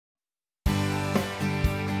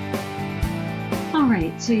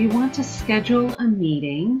right, so you want to schedule a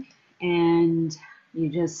meeting, and you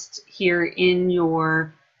just here in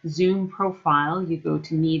your Zoom profile, you go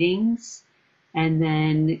to meetings and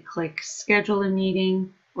then click schedule a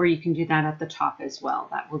meeting, or you can do that at the top as well.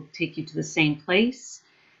 That will take you to the same place,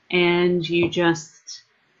 and you just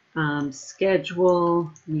schedule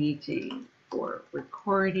meeting for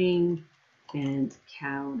recording and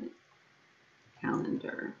calendar.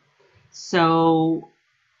 So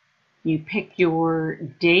you pick your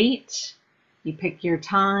date, you pick your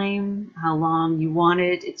time, how long you want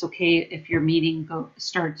it. It's okay if your meeting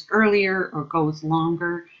starts earlier or goes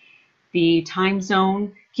longer. The time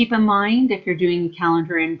zone, keep in mind if you're doing a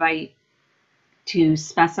calendar invite to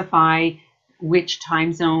specify which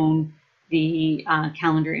time zone the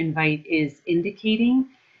calendar invite is indicating.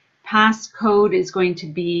 Passcode is going to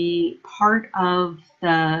be part of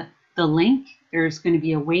the link. There's going to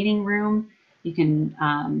be a waiting room. You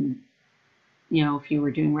can, if you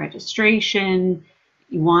were doing registration,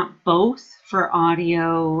 you want both for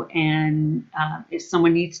audio and if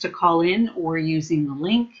someone needs to call in or using the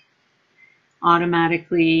link.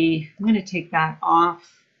 Automatically, I'm going to take that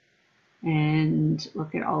off and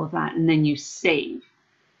look at all of that, and then you save.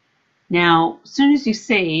 Now, as soon as you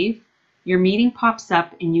save, your meeting pops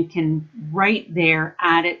up and you can right there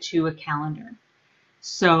add it to a calendar.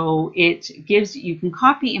 So it gives, you can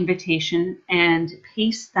copy invitation and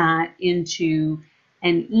paste that into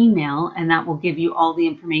an email, and that will give you all the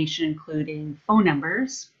information, including phone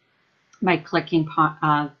numbers, by clicking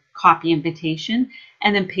copy invitation,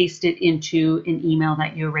 and then paste it into an email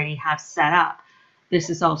that you already have set up. This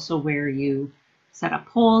is also where you set up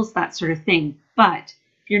polls, that sort of thing. But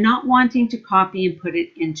if you're not wanting to copy and put it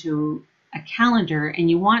into a calendar and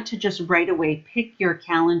you want to just right away pick your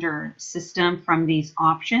calendar system from these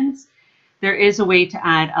options, there is a way to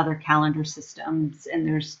add other calendar systems and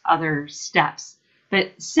there's other steps.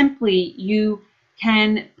 But simply you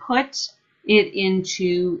can put it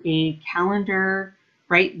into a calendar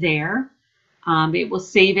right there. It will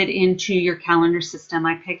save it into your calendar system.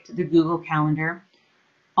 I picked the Google Calendar.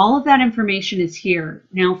 All of that information is here.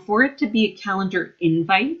 Now, for it to be a calendar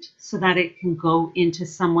invite so that it can go into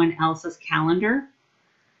someone else's calendar,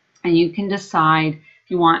 and you can decide if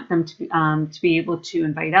you want them to be able to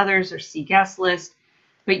invite others or see guest list,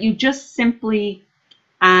 but you just simply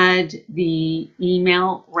add the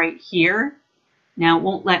email right here. Now, it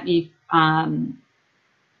won't let me,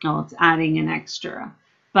 it's adding an extra,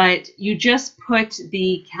 but you just put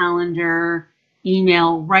the calendar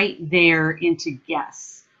email right there into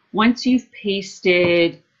guests. Once you've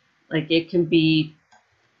pasted, like it can be,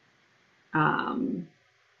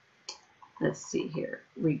 let's see here,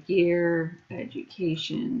 Regier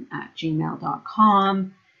Education at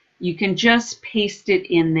gmail.com. You can just paste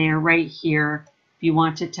it in there right here if you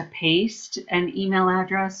wanted to paste an email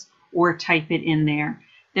address or type it in there.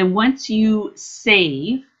 Then once you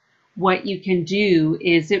save, what you can do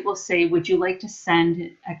is it will say, would you like to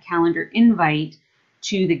send a calendar invite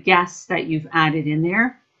to the guests that you've added in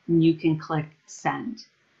there? And you can click send.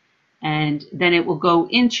 And then it will go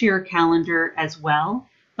into your calendar as well.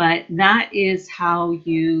 But that is how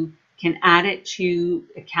you can add it to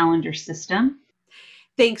a calendar system.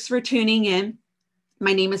 Thanks for tuning in.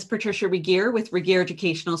 My name is Patricia Regier with Regier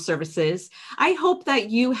Educational Services. I hope that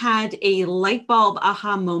you had a light bulb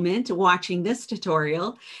aha moment watching this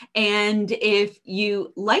tutorial. And if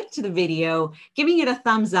you liked the video, giving it a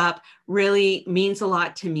thumbs up really means a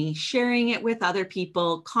lot to me. Sharing it with other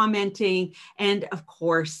people, commenting, and of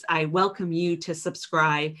course, I welcome you to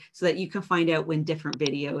subscribe so that you can find out when different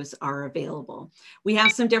videos are available. We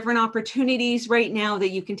have some different opportunities right now that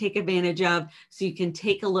you can take advantage of, so you can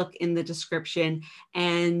take a look in the description.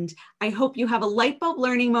 And I hope you have a light bulb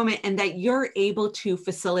learning moment and that you're able to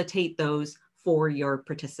facilitate those for your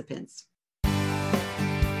participants.